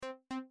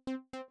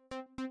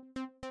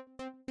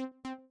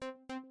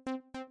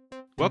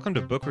Welcome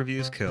to Book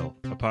Reviews Kill,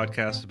 a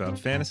podcast about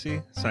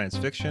fantasy, science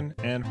fiction,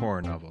 and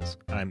horror novels.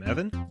 I'm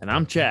Evan. And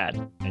I'm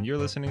Chad. And you're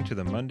listening to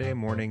the Monday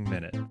Morning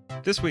Minute.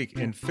 This week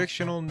in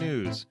fictional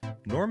news,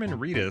 Norman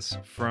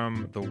Reedus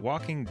from The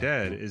Walking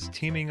Dead is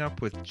teaming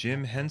up with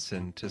Jim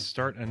Henson to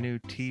start a new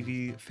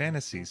TV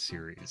fantasy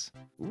series.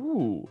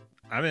 Ooh.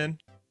 I'm in.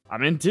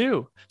 I'm in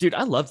too. Dude,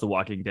 I love The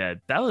Walking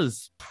Dead. That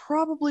was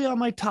probably on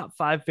my top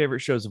 5 favorite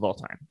shows of all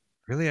time.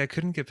 Really? I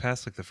couldn't get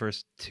past the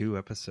first 2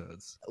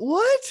 episodes.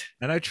 What?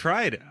 And I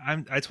tried.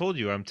 I told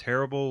you, I'm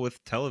terrible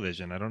with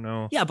television. I don't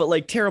know. Yeah,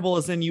 but terrible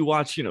as in you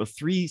watch,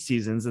 3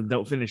 seasons and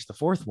don't finish the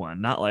 4th one,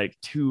 not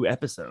 2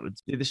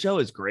 episodes. Dude, the show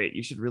is great.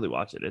 You should really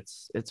watch it.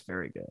 It's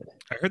very good.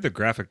 I heard the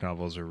graphic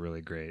novels are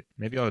really great.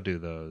 Maybe I'll do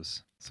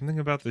those. Something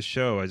about the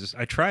show.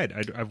 I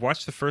tried. I've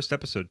watched the first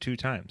episode 2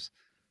 times.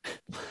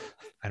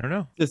 I don't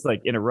know. Just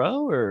in a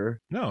row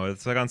or? No,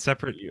 it's on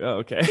separate.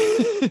 Oh,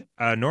 okay.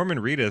 Norman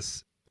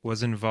Reedus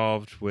was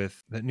involved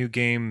with that new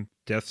game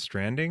Death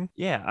Stranding.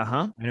 Yeah,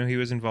 I know he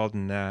was involved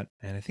in that,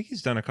 and I think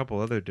he's done a couple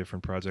other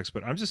different projects,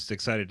 but I'm just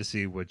excited to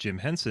see what Jim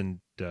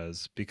Henson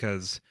does,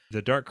 because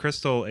the Dark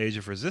Crystal Age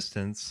of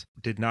Resistance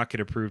did not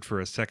get approved for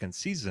a second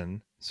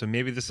season, so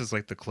maybe this is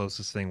the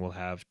closest thing we'll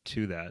have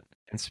to that.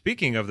 And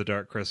speaking of the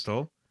Dark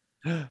Crystal,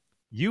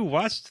 you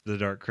watched the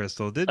Dark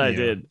Crystal, didn't you? I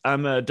did.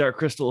 I'm a Dark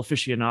Crystal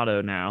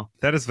aficionado now.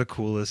 That is the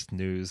coolest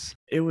news.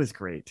 It was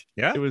great.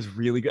 Yeah? It was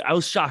really good. I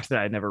was shocked that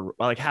I never,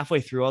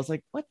 halfway through, I was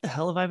like, what the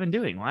hell have I been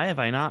doing? Why have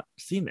I not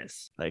seen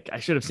this? I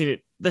should have seen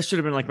it. This should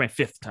have been my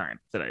 5th time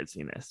that I had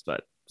seen this,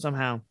 but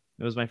somehow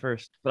it was my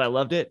first. But I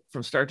loved it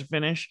from start to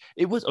finish.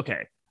 It was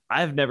okay.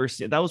 I've never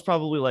seen, that was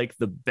probably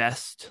the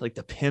best,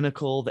 the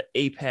pinnacle, the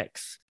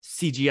apex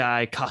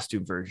CGI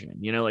costume version.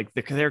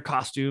 Their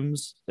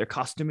costumes, their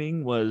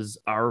costuming was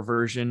our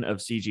version of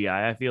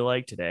CGI, I feel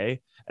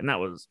today. And that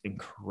was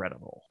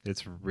incredible.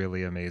 It's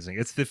really amazing.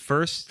 It's the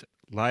first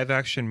live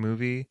action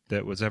movie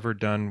that was ever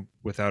done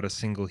without a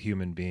single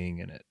human being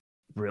in it.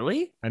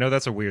 Really? I know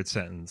that's a weird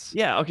sentence.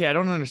 Yeah. Okay. I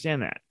don't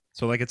understand that.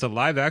 So it's a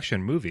live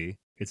action movie.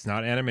 It's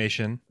not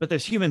animation. But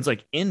there's humans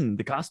in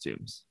the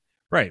costumes.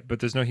 Right, but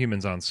there's no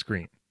humans on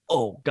screen.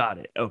 Oh, got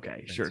it.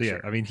 Okay, sure, so, yeah,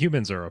 sure. I mean,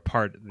 humans are a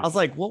part. I was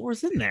like, what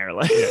was in there?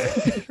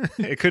 Yeah.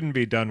 It couldn't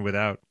be done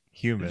without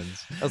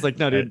humans. I was like,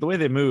 no, dude, the way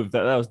they moved,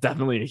 that was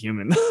definitely a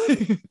human.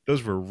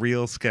 Those were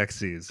real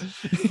Skeksis.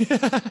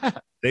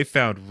 They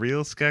found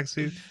real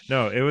Skeksis.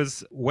 No, it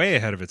was way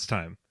ahead of its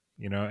time,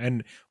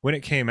 and when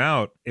it came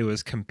out, it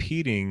was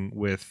competing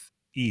with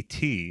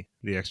E.T.,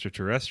 the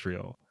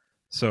extraterrestrial.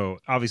 So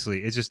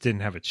obviously it just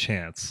didn't have a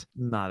chance.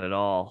 Not at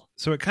all.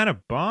 So it kind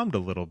of bombed a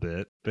little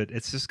bit, but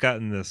it's just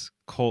gotten this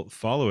cult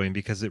following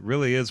because it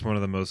really is one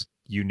of the most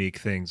unique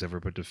things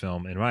ever put to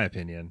film, in my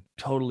opinion.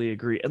 Totally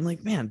agree. And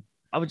man,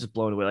 I was just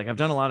blown away. I've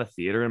done a lot of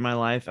theater in my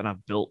life, and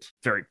I've built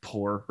very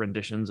poor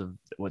renditions of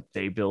what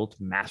they built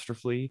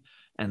masterfully.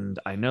 And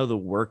I know the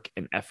work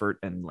and effort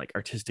and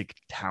artistic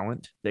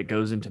talent that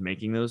goes into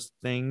making those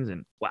things.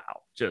 And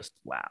wow, just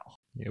wow.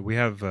 Yeah, we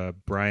have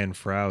Brian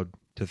Froud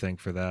to thank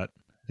for that.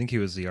 I think he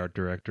was the art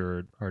director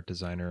or art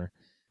designer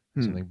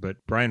or something. But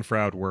Brian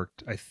Froud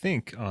worked, I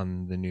think,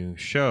 on the new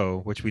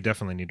show, which we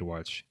definitely need to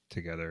watch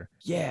together.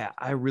 Yeah,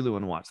 I really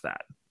want to watch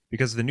that.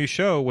 Because the new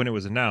show, when it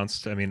was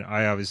announced, I mean,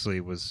 I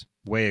obviously was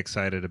way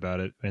excited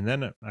about it. And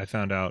then I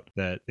found out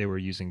that they were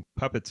using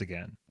puppets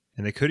again.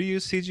 And they could have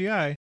used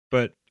CGI,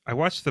 but I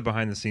watched the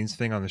behind the scenes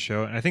thing on the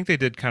show, and I think they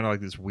did kind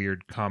of this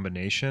weird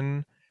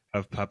combination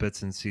of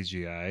puppets and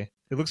CGI.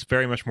 It looks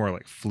very much more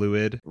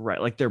fluid.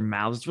 Right, their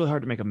mouths. It's really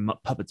hard to make a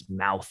puppet's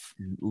mouth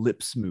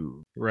lips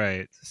move.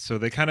 Right. So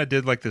they kind of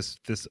did this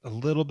a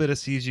little bit of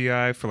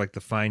CGI for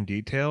the fine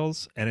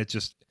details, and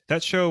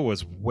that show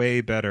was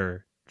way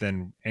better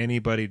than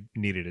anybody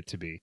needed it to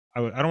be.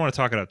 I don't want to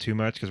talk it out too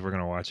much because we're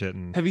going to watch it.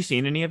 And have you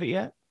seen any of it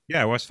yet?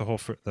 Yeah, I watched the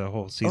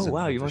whole season. Oh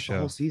wow, you watched the the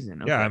whole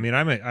season. Okay. Yeah, I mean,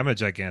 I'm a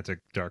gigantic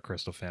Dark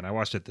Crystal fan. I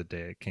watched it the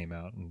day it came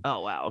out.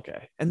 Oh wow,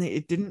 okay. And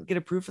it didn't get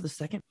approved for the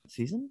second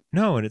season?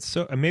 No, and it's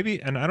so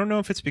and I don't know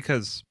if it's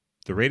because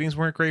the ratings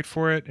weren't great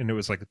for it, and it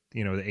was the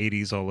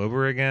 80s all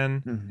over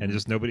again, and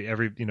just nobody, a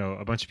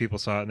bunch of people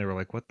saw it and they were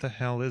like, "What the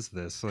hell is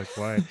this?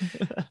 Why?"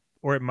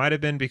 Or it might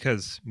have been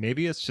because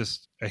maybe it's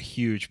just a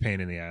huge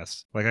pain in the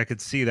ass. I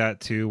could see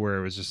that too, where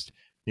it was just.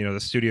 The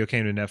studio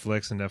came to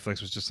Netflix and Netflix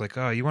was just like,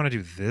 oh, you want to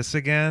do this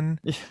again?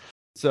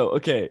 So,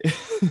 okay.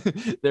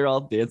 They're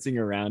all dancing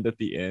around at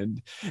the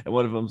end. And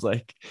one of them's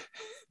like,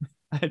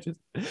 I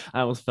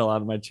almost fell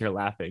out of my chair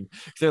laughing.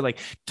 They're like,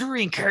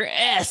 drink her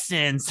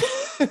essence.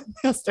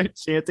 They'll start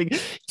chanting,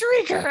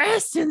 drink her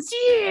essence.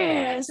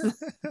 Yes.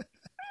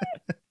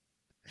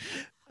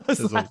 There's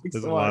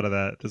a lot of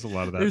that. There's a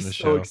lot of that They're in the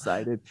show. So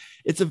excited.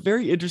 It's a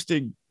very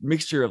interesting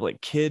mixture of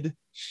kid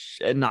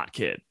and not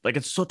kid.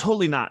 It's so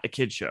totally not a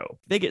kid show.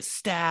 They get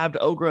stabbed.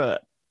 Ogra,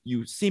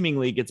 you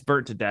seemingly gets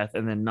burnt to death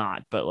and then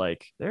not. But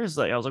there's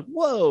I was like,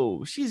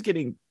 whoa, she's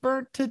getting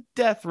burnt to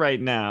death right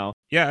now.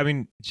 Yeah, I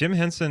mean, Jim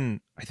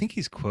Henson, I think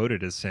he's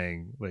quoted as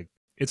saying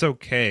it's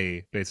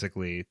okay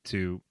basically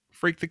to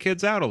freak the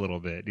kids out a little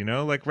bit,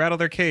 like rattle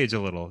their cage a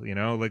little,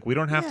 like we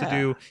don't have to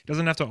do, it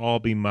doesn't have to all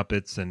be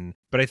Muppets.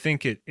 But I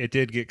think it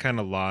did get kind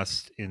of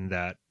lost in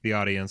that the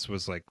audience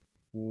was like,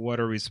 what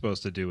are we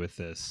supposed to do with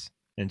this?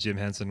 And Jim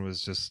Henson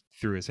was just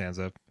threw his hands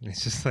up. And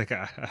he's just like,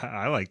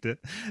 I liked it.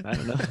 I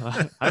don't know.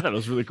 I thought it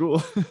was really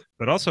cool.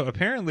 But also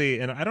apparently,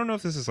 and I don't know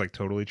if this is like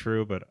totally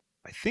true, but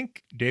I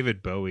think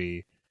David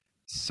Bowie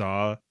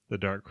saw The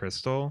Dark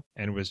Crystal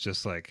and was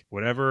just like,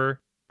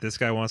 whatever this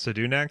guy wants to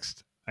do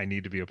next, I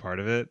need to be a part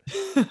of it.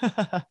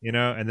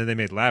 And then they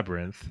made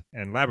Labyrinth,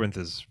 and Labyrinth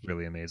is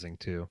really amazing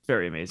too.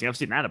 Very amazing. I've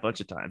seen that a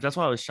bunch of times. That's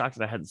why I was shocked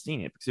that I hadn't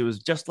seen it, because it was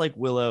just like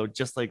Willow,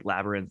 just like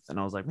Labyrinth, and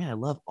I was like, man, I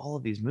love all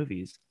of these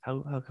movies.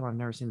 How come I've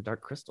never seen The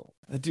Dark Crystal?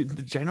 Dude,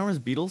 the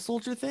ginormous beetle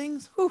soldier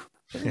things, whew,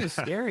 that was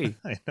scary.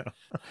 I know.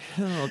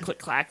 Little click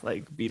clack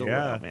like beetle.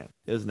 Yeah. Oh, man,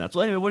 it was nuts.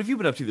 Well, anyway, what have you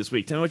been up to this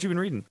week? Tell me what you've been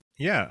reading.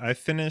 Yeah, I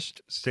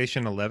finished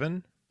Station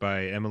 11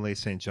 by Emily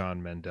St.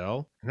 John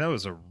Mandel. And that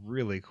was a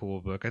really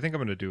cool book. I think I'm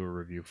going to do a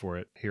review for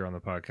it here on the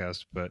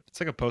podcast, but it's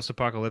like a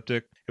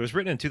post-apocalyptic. It was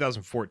written in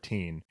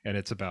 2014, and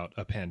it's about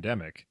a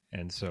pandemic.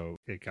 And so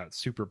it got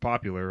super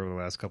popular over the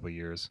last couple of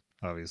years,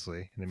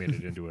 obviously. And they made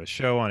it into a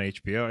show on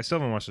HBO. I still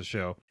haven't watched the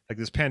show. Like,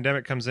 this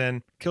pandemic comes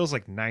in, kills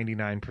like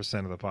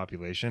 99% of the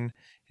population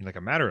in like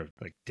a matter of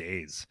like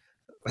days.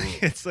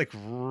 It's like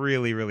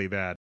really, really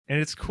bad. And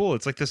it's cool.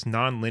 It's like this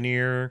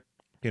non-linear,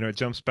 it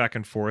jumps back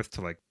and forth to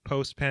like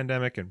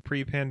post-pandemic and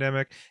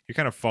pre-pandemic. You're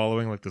kind of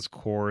following like this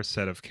core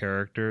set of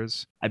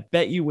characters. I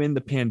bet you when the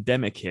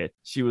pandemic hit,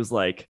 she was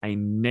like, I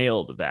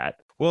nailed that.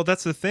 Well,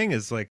 that's the thing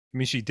is like, I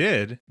mean, she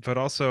did, but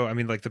also, I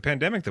mean, like the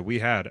pandemic that we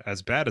had,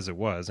 as bad as it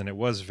was, and it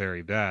was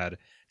very bad,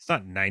 it's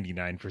not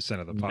 99%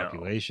 of the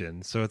population.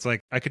 No. So it's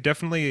like, I could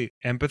definitely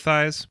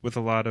empathize with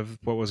a lot of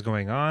what was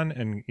going on.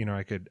 And,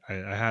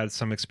 I had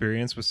some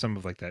experience with some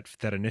of like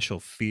that initial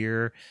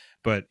fear.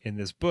 But in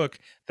this book,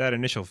 that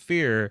initial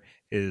fear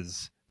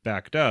is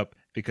backed up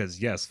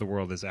because, yes, the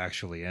world is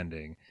actually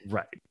ending.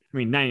 Right. I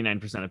mean,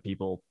 99% of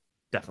people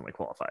definitely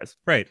qualifies.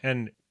 Right.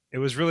 And it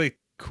was really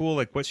cool.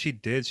 Like what she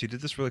did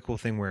this really cool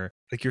thing where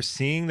like you're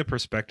seeing the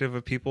perspective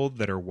of people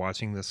that are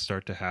watching this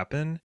start to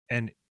happen.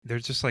 And they're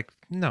just like,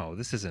 no,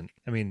 this isn't.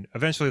 I mean,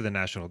 eventually the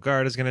National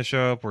Guard is going to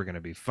show up. We're going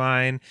to be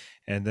fine.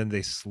 And then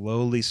they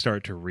slowly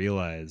start to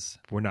realize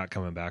we're not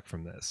coming back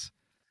from this.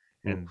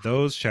 And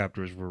those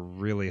chapters were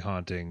really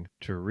haunting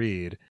to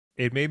read.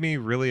 It made me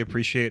really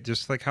appreciate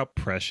just like how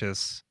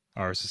precious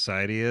our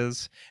society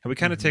is. And we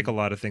kind of take a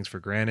lot of things for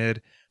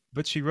granted.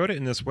 But she wrote it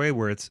in this way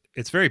where it's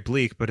very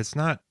bleak, but it's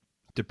not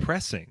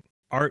depressing.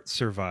 Art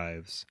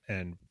survives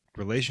and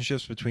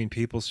relationships between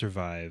people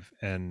survive.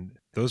 And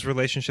those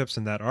relationships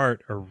and that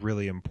art are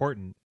really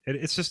important.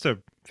 It's just a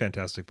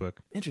fantastic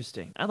book.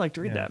 Interesting. I'd like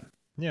to read that.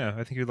 Yeah,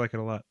 I think you'd like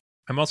it a lot.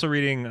 I'm also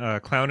reading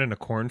Clown in a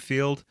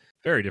Cornfield.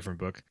 Very different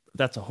book.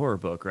 That's a horror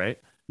book, right?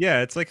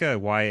 Yeah, it's like a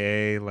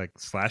YA like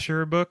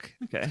slasher book.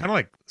 Okay. It's kind of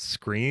like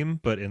Scream,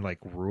 but in like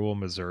rural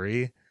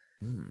Missouri.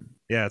 Mm.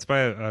 Yeah, it's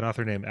by an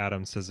author named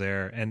Adam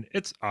Césaire, and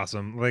it's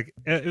awesome. Like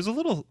it was a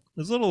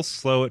little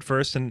slow at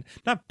first and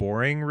not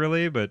boring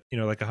really, but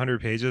like 100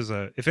 pages.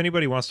 If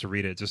anybody wants to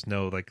read it, just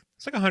know like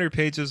it's like 100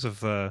 pages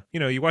of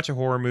you watch a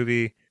horror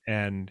movie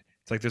and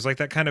it's like there's like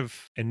that kind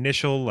of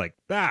initial like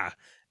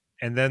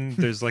and then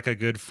there's like a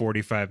good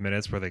 45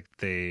 minutes where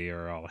they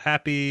are all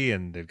happy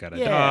and they've got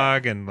a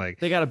dog and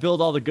like they got to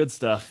build all the good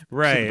stuff.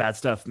 Right. So the bad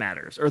stuff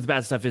matters, or the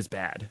bad stuff is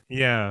bad.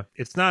 Yeah.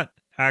 It's not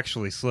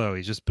actually slow.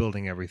 He's just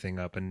building everything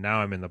up. And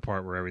now I'm in the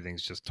part where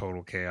everything's just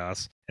total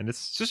chaos. And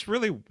it's just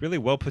really, really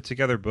well put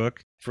together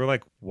book for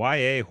like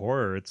YA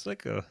horror. It's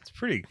like it's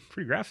pretty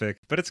graphic,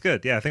 but it's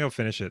good. Yeah. I think I'll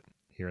finish it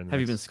here. Have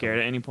you been scared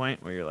at any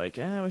point where you're like,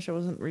 I wish I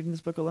wasn't reading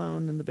this book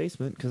alone in the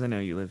basement? Because I know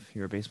you're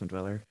a basement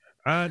dweller.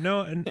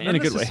 No, and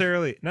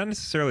not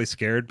necessarily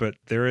scared, but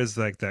there is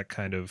like that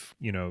kind of,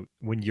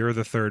 when you're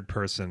the third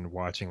person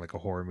watching like a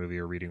horror movie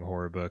or reading a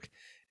horror book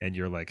and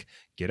you're like,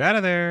 get out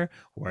of there.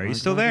 Why are you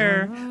still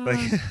there? Like,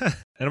 and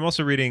I'm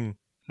also reading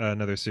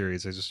another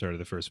series. I just started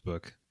the first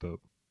book, but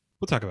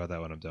we'll talk about that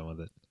when I'm done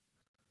with it.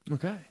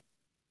 Okay.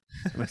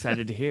 I'm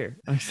excited to hear.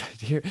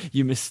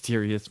 You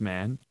mysterious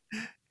man.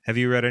 Have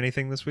you read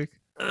anything this week?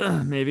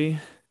 Maybe.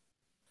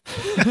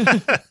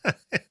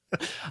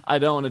 I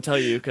don't want to tell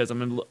you because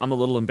I'm a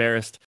little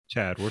embarrassed.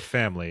 Chad, we're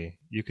family.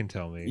 You can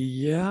tell me.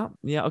 Yeah.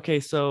 Okay.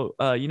 So,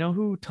 you know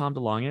who Tom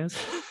DeLonge is?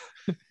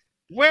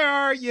 Where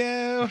are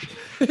you?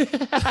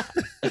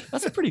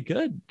 That's pretty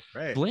good.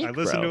 Right. Blink, I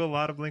listen to a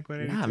lot of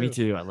Blink-182. Yeah, me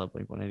too. I love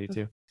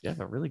Blink-182. Yeah,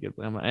 a really good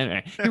Blink.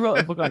 Anyway, he wrote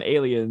a book on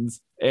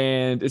aliens,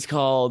 and it's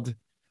called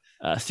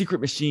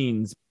Secret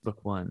Machines,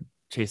 Book 1.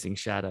 Chasing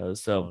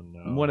Shadows. So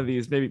one of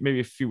these, maybe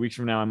a few weeks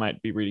from now, I might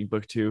be reading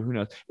book 2. Who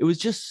knows? It was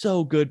just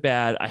so good,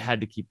 bad. I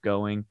had to keep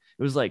going.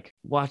 It was like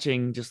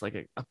watching just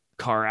like a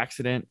car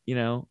accident,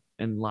 in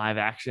live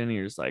action. And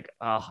you're just like,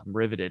 oh, I'm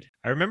riveted.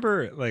 I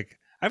remember like,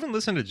 I haven't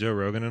listened to Joe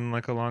Rogan in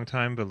like a long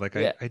time, but like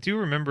I do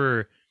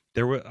remember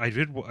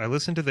I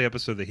listened to the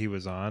episode that he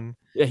was on.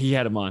 Yeah, he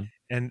had him on.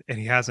 And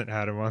he hasn't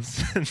had him on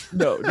since.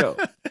 No.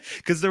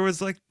 Because it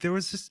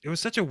was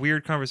such a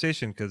weird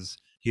conversation because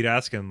he'd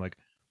ask him like,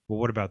 well,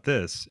 what about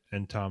this?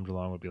 And Tom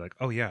DeLonge would be like,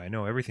 oh yeah, I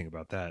know everything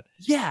about that.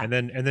 Yeah. And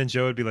then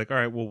Joe would be like, all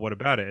right, well, what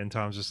about it? And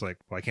Tom's just like,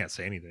 well, I can't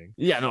say anything.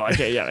 Yeah, no, I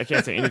can't. Yeah, I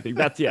can't say anything.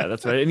 That's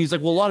right. And he's like,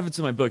 well, a lot of it's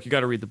in my book. You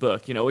got to read the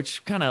book,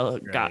 which kind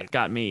of Right.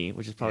 got me,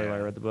 which is probably why I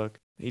Yeah. read the book.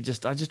 I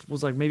just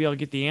was like, maybe I'll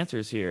get the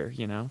answers here,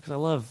 because I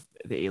love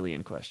the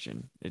alien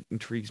question. It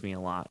intrigues me a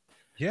lot.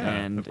 Yeah,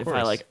 And of if I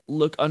course. like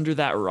look under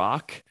that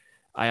rock,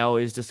 I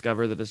always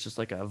discover that it's just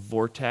like a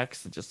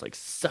vortex that just like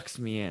sucks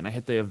me in. I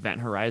hit the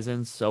event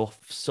horizon so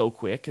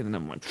quick, and then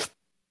I'm like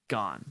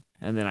gone.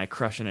 And then I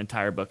crush an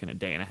entire book in a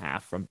day and a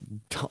half from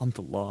Tom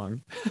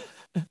DeLonge.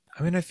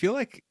 I mean, I feel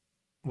like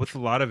with a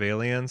lot of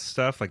alien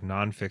stuff, like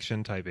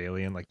nonfiction type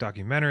alien, like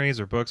documentaries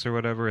or books or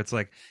whatever, it's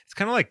like it's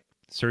kind of like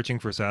searching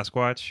for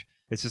Sasquatch.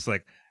 It's just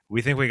like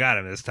we think we got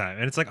him this time,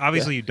 and it's like Yeah.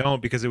 obviously you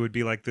don't because it would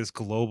be like this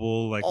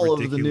global, like All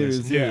over the ridiculous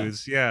news, yeah.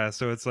 news. Yeah,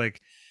 so it's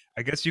like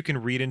I guess you can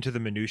read into the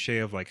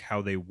minutiae of like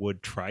how they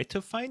would try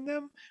to find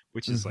them,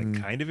 which is like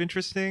Mhm. kind of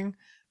interesting.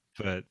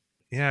 But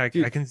yeah, I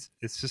Dude, can.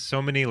 It's just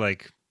so many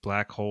like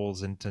black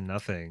holes into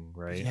nothing,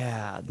 right?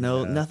 yeah,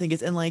 no, Yeah. nothing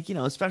gets, and like,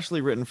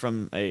 especially written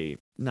from a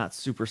not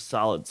super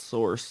solid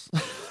source,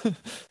 such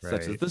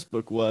as Right. this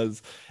book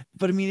was.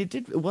 But I mean,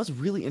 it was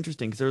really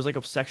interesting because there was like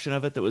a section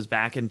of it that was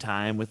back in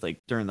time with like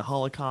during the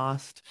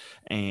Holocaust,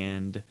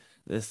 and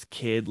this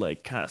kid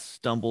like kind of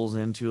stumbles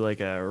into like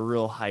a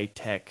real high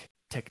tech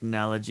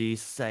technology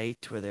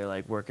site where they're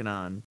like working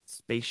on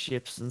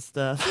spaceships and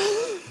stuff.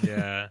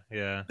 Yeah.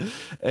 Yeah.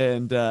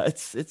 And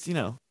it's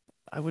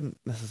I wouldn't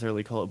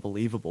necessarily call it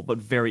believable, but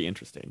very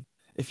interesting.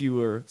 If you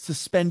were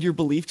suspend your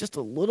belief just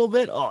a little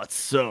bit, oh, it's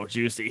so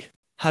juicy.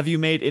 Have you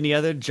made any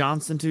other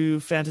jumps into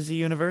fantasy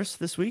universe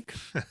this week?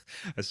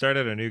 I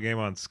started a new game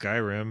on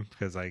Skyrim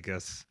because I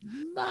guess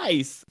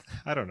Nice.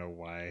 I don't know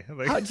why.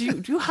 Like How do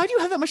you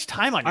have that much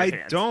time on your I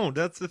hands? don't.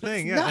 That's the That's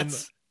thing. Yeah, and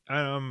nuts.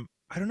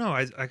 I don't know.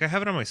 I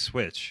have it on my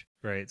Switch,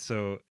 right?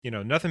 So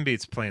nothing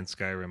beats playing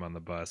Skyrim on the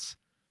bus.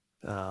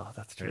 Oh,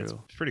 that's Right? It's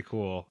true. pretty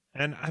cool,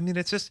 and I mean,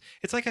 it's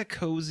like a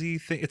cozy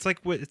thing. It's like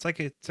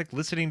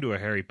listening to a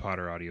Harry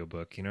Potter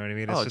audiobook. You know what I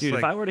mean? It's Oh, just dude,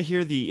 if like I were to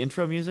hear the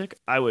intro music,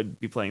 I would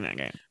be playing that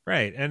game.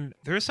 right. And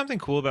there is something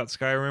cool about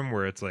Skyrim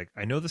where it's like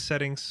I know the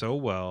setting so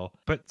well,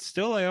 but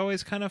still I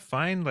always kind of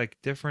find like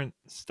different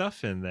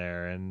stuff in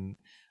there and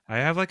I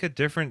have like a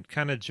different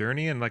kind of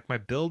journey and like my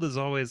build is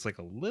always like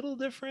a little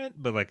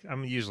different, but like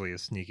I'm usually a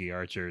sneaky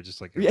archer just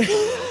like Yeah, everybody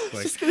I else. was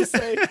Like just gonna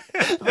say,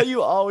 but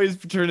you always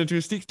turn into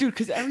a sneak, dude,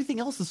 because everything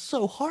else is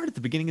so hard at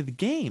the beginning of the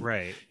game.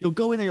 right. You'll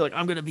go in there, you're like,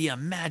 I'm gonna be a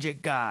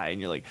magic guy,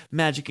 and you're like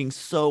magicking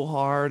so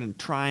hard and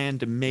trying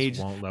to Just mage.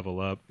 won't level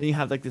up. Then you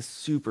have like this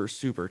super,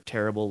 super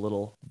terrible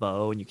little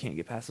bow, and you can't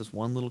get past this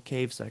one little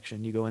cave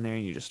section. You go in there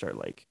and you just start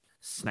like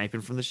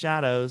sniping from the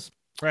shadows.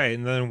 Right,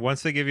 and then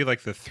once they give you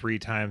like the 3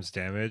 times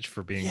damage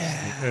for being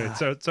Yeah.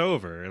 so it's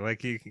over.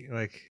 Like you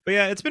like, but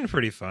yeah, it's been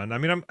pretty fun. I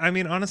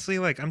mean, honestly,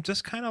 like I'm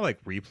just kind of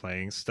like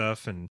replaying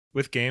stuff and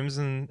with games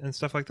and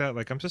stuff like that.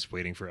 Like I'm just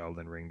waiting for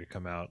Elden Ring to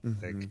come out.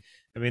 Like, Hmm.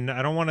 I mean,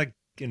 I don't want to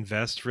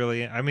invest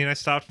really. I mean, I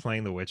stopped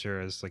playing The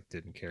Witcher. I just like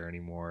didn't care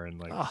anymore, and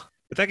like, Oh,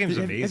 but that game's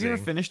have you ever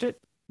amazing. finished it?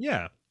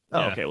 Yeah, Oh,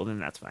 yeah. okay. Well, then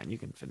that's fine. You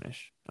can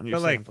finish on your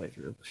But like,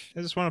 second playthrough.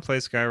 I just want to play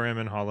Skyrim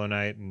and Hollow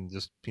Knight and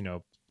just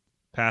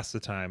pass the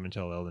time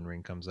until Elden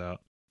Ring comes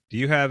out. Do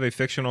you have a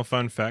fictional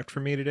fun fact for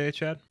me today,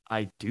 Chad?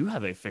 I do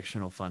have a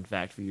fictional fun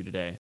fact for you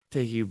today.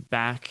 Take you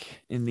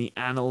back in the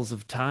annals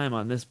of time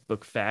on this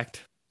book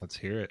fact. Let's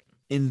hear it.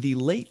 In the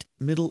late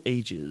Middle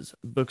Ages,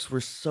 books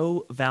were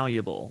so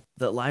valuable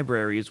that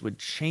libraries would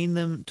chain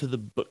them to the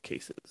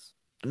bookcases.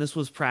 And this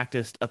was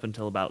practiced up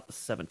until about the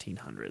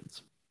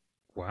 1700s.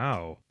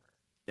 Wow.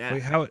 Yeah.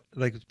 Wait, how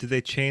like did they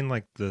chain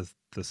like the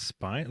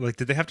spine? Like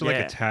did they have to like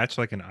Yeah. attach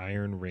like an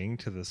iron ring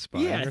to the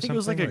spine Yeah, I or think it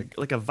was like something?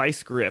 a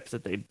vice grip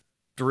that they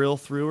drill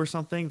through or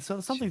something. So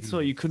something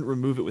so Gee. you couldn't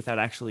remove it without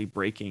actually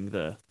breaking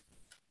the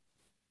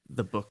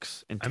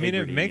book's I mean, it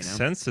integrity, makes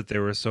sense that they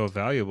were so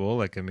valuable.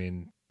 Like I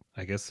mean,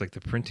 I guess like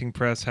the printing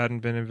press hadn't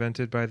been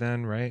invented by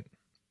then, right?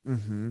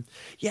 Hmm.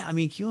 Yeah, I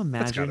mean, can you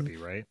That's got to imagine?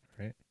 be right,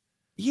 right?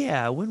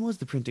 Yeah, when was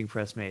the printing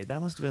press made?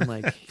 That must have been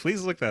like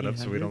Please look that up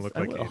so we don't 1800s. look I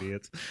like will.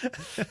 idiots.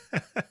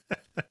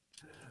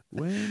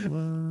 When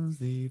was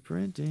the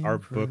printing Our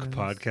book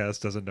press?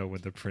 podcast doesn't know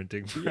when the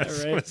printing Yeah,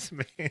 press right. was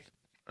made.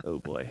 Oh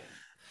boy.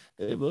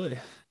 Hey boy.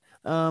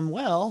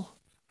 Well,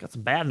 got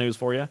some bad news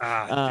for you.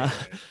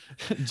 Ah,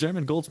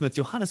 German goldsmith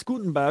Johannes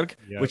Gutenberg,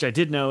 Yep. which I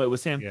did know it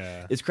was him,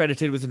 yeah. is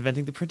credited with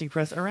inventing the printing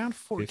press around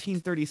Yeah,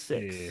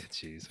 1436.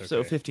 jeez. Okay.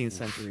 So 15th Oof,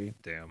 century.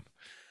 damn.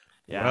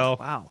 Yeah. Well,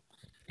 Wow.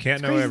 can't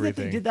It's know crazy that they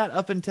everything. did that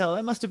up until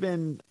that must have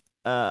been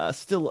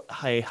still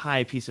a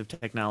high piece of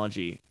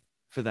technology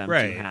for them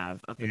Right. to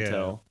have up Yeah.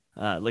 until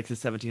like the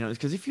 1700s.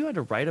 Because if you had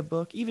to write a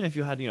book, even if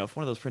you had, if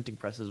one of those printing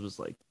presses was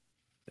like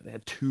they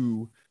had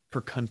two per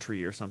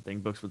country or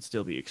something, books would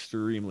still be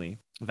extremely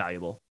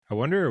valuable. I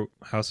wonder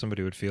how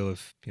somebody would feel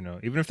if,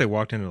 even if they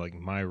walked into like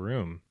my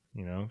room,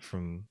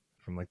 from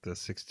like the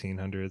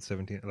 1600s,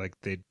 17, like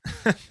they'd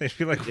they'd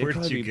be like, They'd where did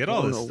probably you be get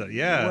all this blown stuff?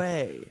 Yeah.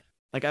 away.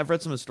 Like I've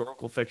read some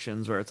historical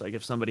fictions where it's like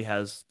if somebody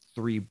has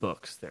 3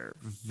 books, they're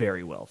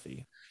very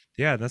wealthy.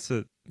 Yeah, that's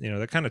the,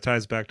 that kind of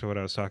ties back to what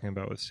I was talking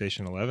about with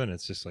Station 11.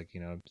 It's just like,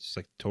 just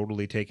like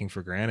totally taking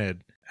for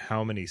granted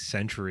how many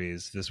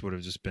centuries this would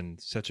have just been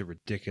such a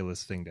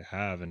ridiculous thing to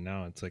have. And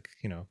now it's like,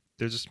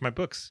 they're just my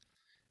books.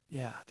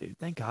 Yeah, dude.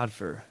 Thank God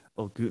for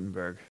old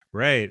Gutenberg.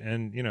 Right.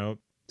 And,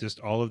 just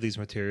all of these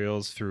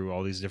materials through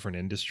all these different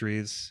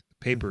industries,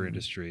 paper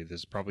industry,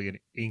 there's probably an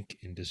ink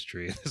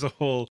industry, there's a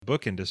whole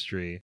book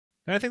industry.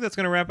 And I think that's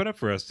going to wrap it up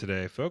for us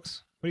today,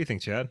 folks. What do you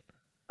think, Chad?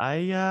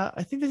 I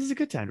think this is a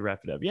good time to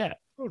wrap it up. Yeah.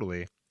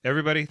 Totally.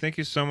 Everybody, thank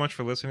you so much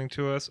for listening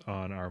to us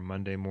on our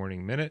Monday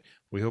Morning Minute.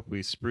 We hope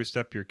we spruced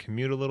up your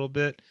commute a little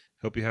bit.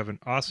 Hope you have an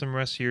awesome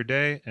rest of your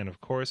day. And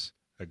of course,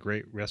 a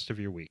great rest of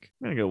your week.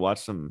 I'm going to go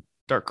watch some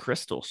Dark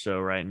Crystal show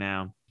right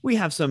now. We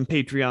have some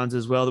Patreons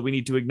as well that we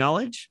need to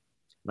acknowledge.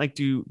 I'd like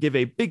to give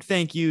a big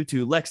thank you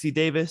to Lexi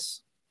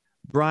Davis,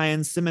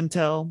 Brian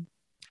Simontel,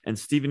 and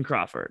Stephen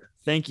Crawford.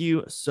 Thank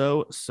you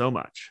so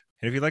much.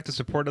 And if you'd like to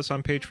support us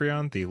on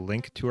Patreon, the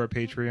link to our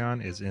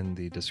Patreon is in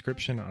the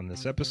description on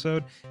this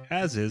episode,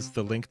 as is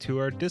the link to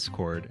our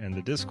Discord. And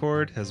the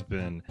Discord has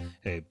been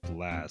a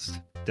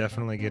blast.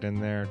 Definitely get in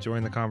there,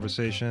 join the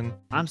conversation.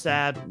 I'm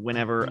sad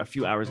whenever a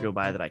few hours go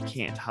by that I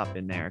can't hop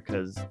in there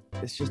because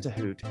it's just a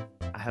hoot.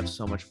 I have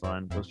so much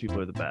fun. Those people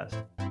are the best.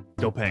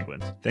 Go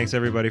Penguins. Thanks,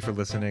 everybody, for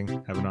listening.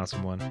 Have an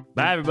awesome one.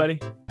 Bye,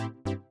 everybody.